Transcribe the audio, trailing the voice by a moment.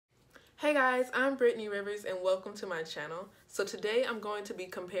Hey guys, I'm Brittany Rivers and welcome to my channel. So today I'm going to be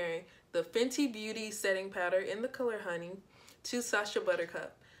comparing the Fenty Beauty setting powder in the color Honey to SACHA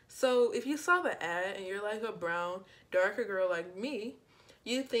Buttercup. So if you saw the ad and you're like a brown, darker girl like me,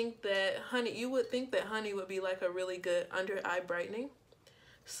 you would think that Honey would be like a really good under eye brightening.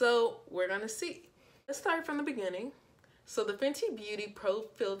 So we're gonna see. Let's start from the beginning. So the Fenty Beauty Pro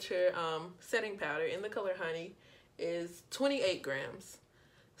Filter setting powder in the color Honey is 28 grams.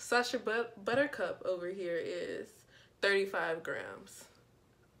 SACHA Buttercup over here is 35 grams.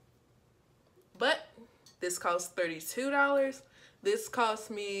 But this costs $32. This cost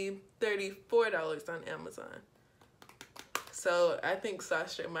me $34 on Amazon. So I think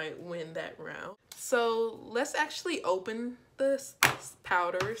SACHA might win that round. So let's actually open the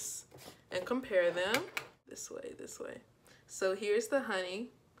powders and compare them. This way. So here's the Honey.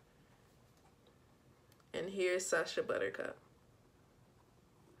 And here's SACHA Buttercup.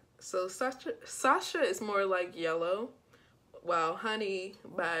 So SACHA is more like yellow, while Honey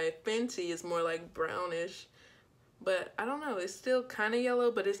by Fenty is more like brownish. But I don't know, it's still kind of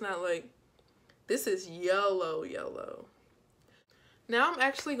yellow, but it's not like, this is yellow. Now I'm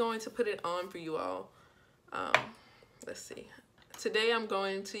actually going to put it on for you all. Let's see. Today I'm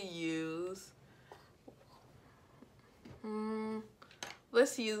going to use, go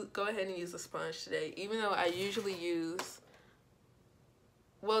ahead and use a sponge today, even though I usually use,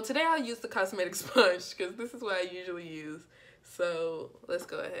 well, today I'll use the cosmetic sponge because this is what I usually use. So let's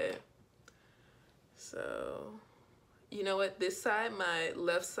go ahead. So, you know what? This side, my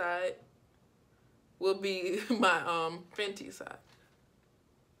left side, will be my Fenty side.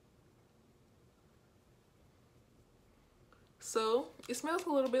 So it smells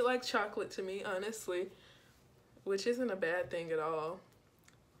a little bit like chocolate to me, honestly, which isn't a bad thing at all.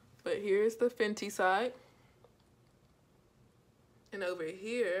 But here's the Fenty side. And over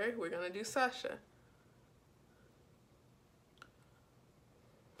here, we're gonna do SACHA.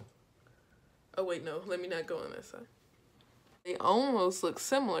 Oh wait, no, let me not go on this side. They almost look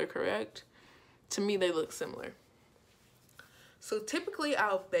similar, correct? To me, they look similar. So typically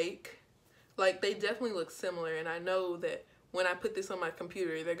I'll bake, like they definitely look similar, and I know that when I put this on my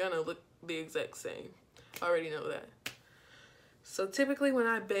computer, they're gonna look the exact same. I already know that. So typically when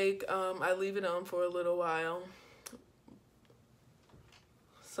I bake, I leave it on for a little while.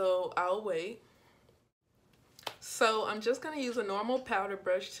 So I'll wait. So I'm just gonna use a normal powder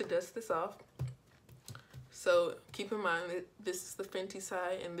brush to dust this off. So keep in mind that this is the Fenty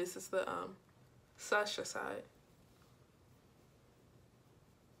side and this is the SACHA side.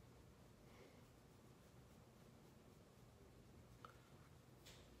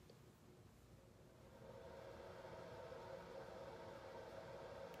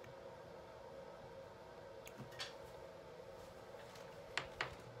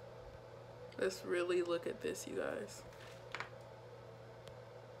 Let's really look at this, you guys.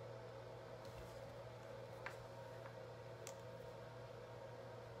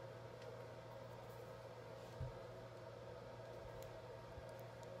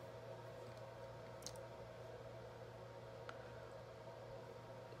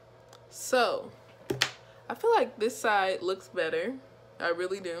 So, I feel like this side looks better. I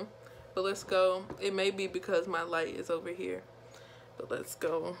really do. But let's go. It may be because my light is over here. But let's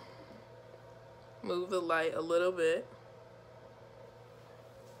go. Move the light a little bit.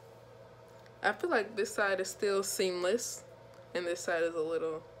 I feel like this side is still seamless and this side is a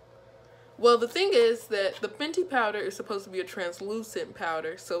little, well, the thing is that the Fenty powder is supposed to be a translucent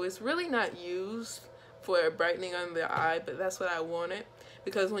powder, so it's really not used for brightening under the eye, but that's what I wanted,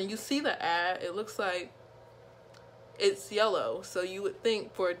 because when you see the ad, it looks like it's yellow, so you would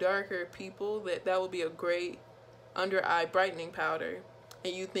think for darker people that that would be a great under eye brightening powder,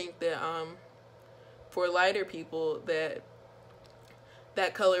 and you think that for lighter people that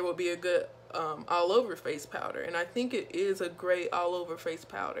color will be a good all over face powder, and I think it is a great all over face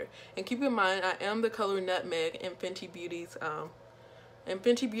powder. And keep in mind, I am the color Nutmeg in Fenty Beauty's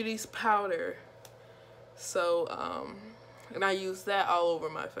powder, so and I use that all over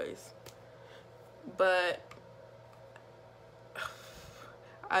my face. But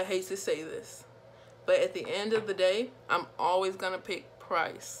I hate to say this, but at the end of the day, I'm always gonna pick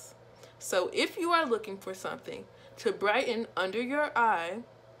price. So if you are looking for something to brighten under your eye,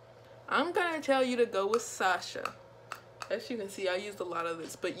 I'm gonna tell you to go with SACHA. As you can see, I used a lot of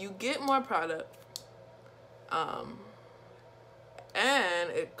this, but you get more product, and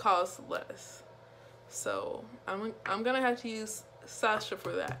it costs less. So I'm gonna have to use SACHA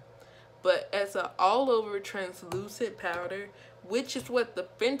for that. But as an all-over translucent powder, which is what the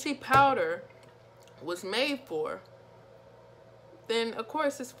Fenty powder was made for, then of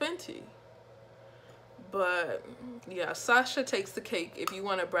course it's Fenty. But yeah, Sacha takes the cake if you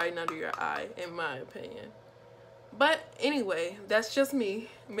want to brighten under your eye, in my opinion. But anyway, that's just me.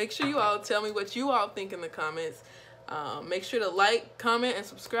 Make sure you all tell me what you all think in the comments. Make sure to like, comment, and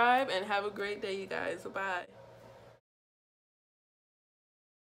subscribe, and have a great day, you guys. Bye.